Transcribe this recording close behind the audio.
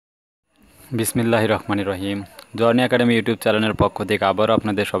বিসমিল্লাহির রহমানির রহিম। Journey academy YouTube চ্যানেলের পক্ষ থেকে আবারও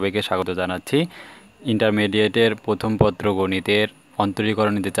আপনাদের সবাইকে স্বাগত জানাচ্ছি। ইন্টারমিডিয়েটের প্রথম পত্র গণিতের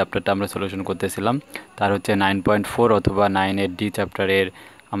অন্তরীকরণ যে চ্যাপ্টারটা আমরা সলিউশন করতেছিলাম, তার হচ্ছে 9.4 অথবা 9-এর ডি চ্যাপ্টারের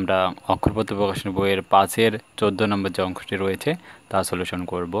আমরা অক্ষরপত্র প্রকাশন বইয়ের 5-এর 14 নম্বর যে অংশটি রয়েছে তা সলিউশন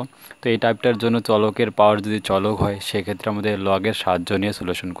করব। তো এই টাইপটার জন্য চলকের পাওয়ার যদি চলক হয়, সেক্ষেত্রে আমাদের লগের সাহায্য নিয়ে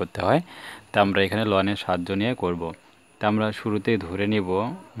সলিউশন করতে হয়। তা আমরা এখানে লনের সাহায্য নিয়ে করব। তা আমরা শুরুতেই ধরে নিব,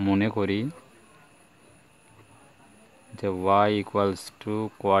 মনে করি যে y equals to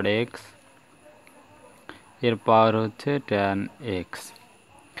quad x, এর পাওয়ার হচ্ছে tan x।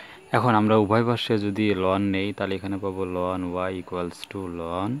 এখন আমরা উভয় পাশে যদি লন নেই, তাহলে এখানে পাবো loan y equals to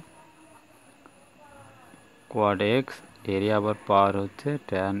loan quad x, এরই আবার পাওয়ার হচ্ছে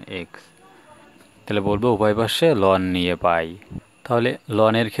tan x। তাহলে বলবো উভয় পাশে লন নিয়ে পাই। তাহলে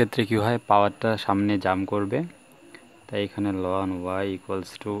লনের ক্ষেত্রে কি হয়, পাওয়ারটা সামনে জাম্প করবে, তাই এখানে লন y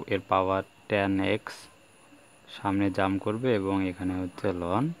ইকুয়ালস টু এর পাওয়ার tan x সামনে জাম্প করবে এবং এখানে হচ্ছে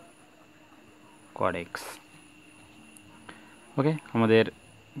লন কোয়াড এক্স। ওকে, আমাদের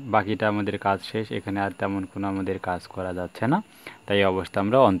বাকিটা আমাদের কাজ শেষ। এখানে আর তেমন কোনো আমাদের কাজ করা যাচ্ছে না, তাই এই অবস্থা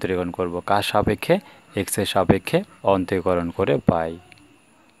আমরা অন্তরীকরণ করব। কার সাপেক্ষে? এক্সের সাপেক্ষে অন্তরীকরণ করে পাই।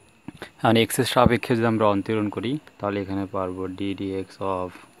 আর এক্সের সাপেক্ষে যদি আমরা অন্তরীকরণ করি, তাহলে এখানে পারবো ddx of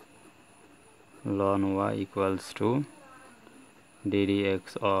loan y equals to ddx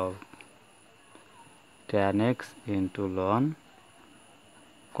of tan x into loan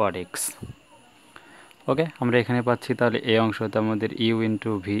quad x. ওকে, আমরা এখানে পাচ্ছি তাহলে এই অংশতে আমাদের ইউ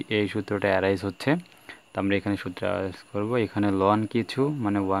ইন্টু ভি, এই সূত্রটা অ্যারাইজ হচ্ছে। তো আমরা এখানে সূত্র অ্যারাইজ করবো। এখানে লন কিছু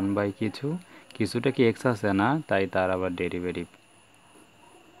মানে 1/কিছু, কিছুটা কি এক্স আছে না, তাই তার আবার ডেরিভেটিভ।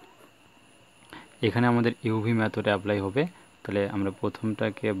 এখানে আমাদের ইউভি মেথড অ্যাপ্লাই হবে। তাহলে আমরা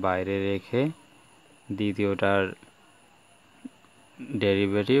প্রথমটাকে বাইরে রেখে দ্বিতীয়টার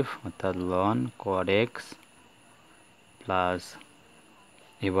ডেরিভেটিভ অর্থাৎ লন কোয়াড এক্স প্লাস,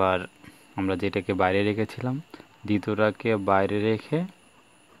 এবার আমরা যেটাকে বাইরে রেখেছিলাম দ্বিতীয়টাকে বাইরে রেখে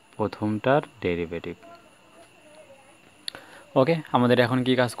প্রথমটার ডেরিভেটিভ। ওকে, আমাদের এখন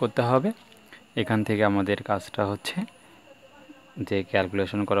কি কাজ করতে হবে? এখান থেকে আমাদের কাজটা হচ্ছে যে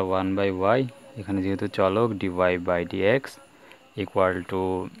ক্যালকুলেশন করা 1/y, এখানে যেহেতু চলক dy/dx equal to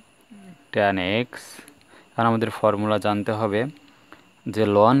tan x। আর আমাদের ফর্মুলা জানতে হবে যে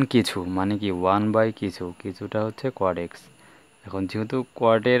লন কিছু মানে কি 1/কিছু, কিছুটা হচ্ছে কোয়াড এক্স। এখন যেহেতু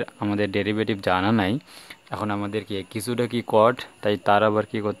কোয়াডের আমাদের ডেরিভেটিভ জানা নাই, এখন আমাদের কি কিছুটা কি কোয়াড, তাই তার আবার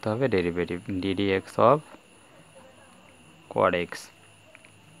কি করতে হবে derivative, ddx of quad x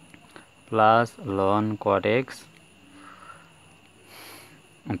plus loan quad x.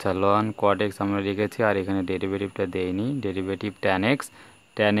 আচ্ছা, লন কোয়াড এক্স আমরা লিখেছি, আর এখানে ডেরিভেটিভটা দেইনি, derivative tan x।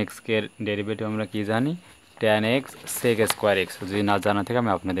 tan x এর ডেরিভেটিভ আমরা কি জানি, tan x sec square x. যদি না জানা থেকে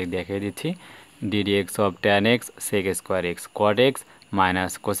আমি আপনাদের দেখিয়ে দিচ্ছি, ddx of tan x sec square x quad x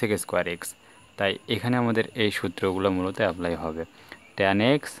minus cosec square x. তাই এখানে আমাদের এই সূত্রগুলো মূলত অ্যাপ্লাই হবে, tan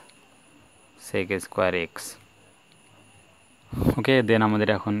x sec square x. ওকে, দেন আমাদের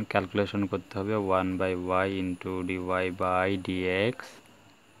এখন ক্যালকুলেশন করতে হবে 1/y ইন্টু dy/dx।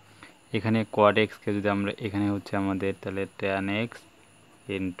 এখানে কোয়াড এক্সকে যদি আমরা এখানে হচ্ছে আমাদের তাহলে tan x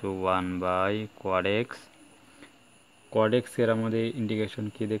into 1/কোয়াড x. Quad এক্সের আমাদের ইন্টিগ্রেশন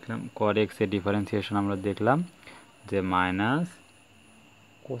কি দেখলাম, কোয়াড এক্সের ডিফারেন্সিয়েশন আমরা দেখলাম যে minus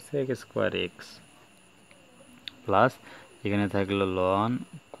cosec square x plus এখানে থাকলো লন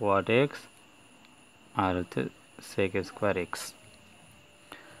কোয়াড এক্স আর হচ্ছে সেক স্কোয়ার এক্স।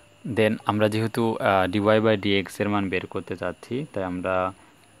 দেন আমরা যেহেতু dy/dx এর মান বের করতে চাচ্ছি, তাই আমরা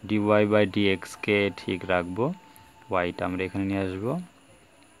dy/dxকে ঠিক রাখবো, ওয়াইটা আমরা এখানে নিয়ে আসবো।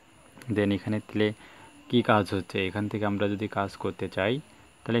 দেন এখানে তাহলে কী কাজ হচ্ছে, এখান থেকে আমরা যদি কাজ করতে চাই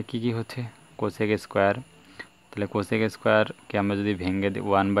তাহলে কি হচ্ছে কোসেক স্কোয়ার। তাহলে কোসেক স্কোয়ারকে আমরা যদি ভেঙে দিই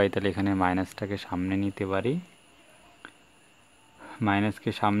 1/, তাহলে এখানে মাইনাসটাকে সামনে নিতে পারি। মাইনাসকে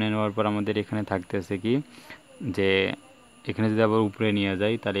সামনে নেওয়ার পর আমাদের এখানে থাকতেছে কি, যে এখানে যদি আবার উপরে নিয়ে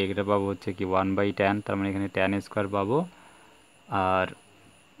যাই তাহলে এটা পাবো হচ্ছে কি 1/tan, তার মানে এখানে tan স্কোয়ার পাবো। আর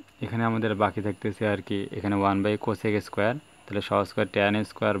এখানে আমাদের বাকি থাকতেছে আর কি, এখানে 1/কোসেক স্কোয়ার, তাহলে সহ square tan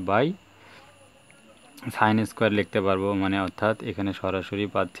square by sine square লিখতে পারবো, মানে অর্থাৎ এখানে সরাসরি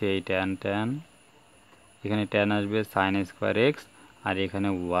পাচ্ছি এই tan, এখানে tan আসবে সাইন স্কোয়ার এক্স, আর এখানে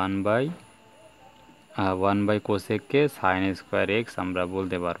 1/কোসেককে সাইন স্কোয়ার এক্স আমরা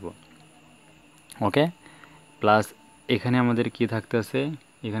বলতে পারবো। ওকে, প্লাস এখানে আমাদের কি থাকতেছে,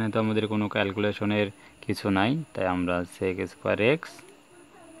 এখানে তো আমাদের কোনো ক্যালকুলেশনের কিছু নাই, তাই আমরা sec square x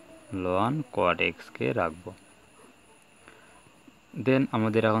loan quad এক্সকে রাখবো। দেন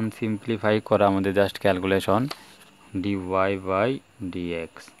আমাদের এখন সিম্পলিফাই করা আমাদের just calculation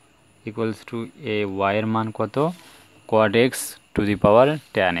dy/dx। Equals to এ ওয়াইয়ের মান কত, quad x to the power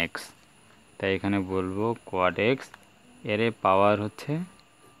tan x. তাই এখানে বলবো কোয়াড এক্স এর পাওয়ার হচ্ছে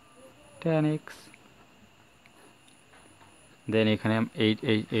ট্যান এক্স। দেন এখানে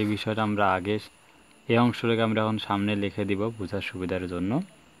এই বিষয়টা আমরা আগে এই অংশটাকে আমরা এখন সামনে লিখে দিব বোঝার সুবিধার জন্য,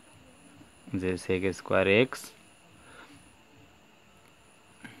 যে sec square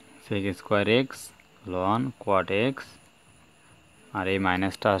x loan quad x, আর এই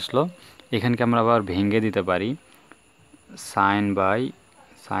মাইনাসটা আসলো, এখানকে আমরা আবার ভেঙে দিতে পারি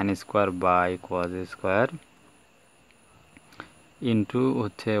sine square by cos square into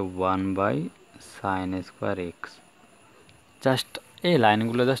হচ্ছে 1/sin স্কোয়ার এক্স। জাস্ট এই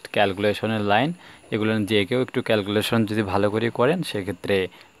লাইনগুলো জাস্ট ক্যালকুলেশনের লাইন, এগুলো যে কেউ একটু ক্যালকুলেশন যদি ভালো করে করেন সেক্ষেত্রে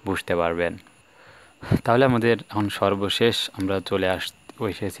বুঝতে পারবেন। তাহলে আমাদের এখন সর্বশেষ আমরা চলে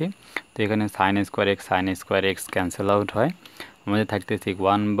এসেছি। তো এখানে sine square x cancel out হয়, আমাদের থাকতেছে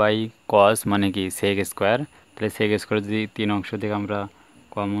 1/cos মানে কি সেক স্কোয়ার। তাহলে সেক স্কোয়ার যদি 3 অংশ থেকে আমরা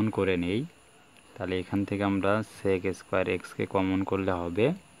কমন করে নেই, তাহলে এখান থেকে আমরা সেক স্কোয়ার এক্সকে কমন করলে হবে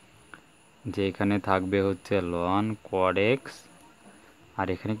যে এখানে থাকবে হচ্ছে লন কোয়াড এক্স, আর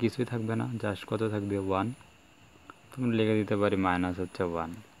এখানে কিছুই থাকবে না, জাস্ট কত থাকবে 1, তুমি লিখে দিতে পারি মাইনাস হচ্ছে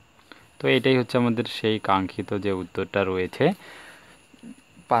 1। তো এটাই হচ্ছে আমাদের সেই কাঙ্ক্ষিত যে উত্তরটা রয়েছে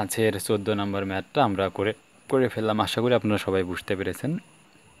 5-এর 14 নম্বর ম্যাথটা আমরা করে ফেললাম। আশা করি আপনারা সবাই বুঝতে পেরেছেন।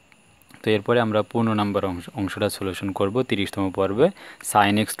 তো এরপরে আমরা 15 নম্বর অংশটা সলিউশন করব 30তম পর্বে।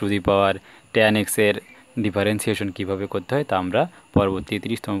 Sine x to the power tan এক্সের ডিফারেন্সিয়েশন কীভাবে করতে হয় তা আমরা পরবর্তী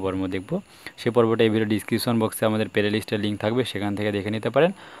 30তম পর্ব দেখব। সেই পর্বটা এই ভিডিও ডিসক্রিপশন বক্সে আমাদের প্লে লিস্টের লিঙ্ক থাকবে, সেখান থেকে দেখে নিতে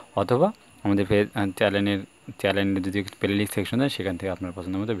পারেন, অথবা আমাদের চ্যানেলের যদি প্লে লিস্ট সেকশন দেয় সেখান থেকে আপনার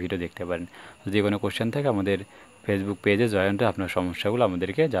পছন্দ মতো ভিডিও দেখতে পারেন। যদি কোনো কোশ্চেন থাকে আমাদের ফেসবুক পেজে জয়েন হয়ে আপনার সমস্যাগুলো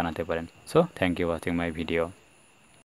আমাদেরকে জানাতে পারেন। So thank you watching my video.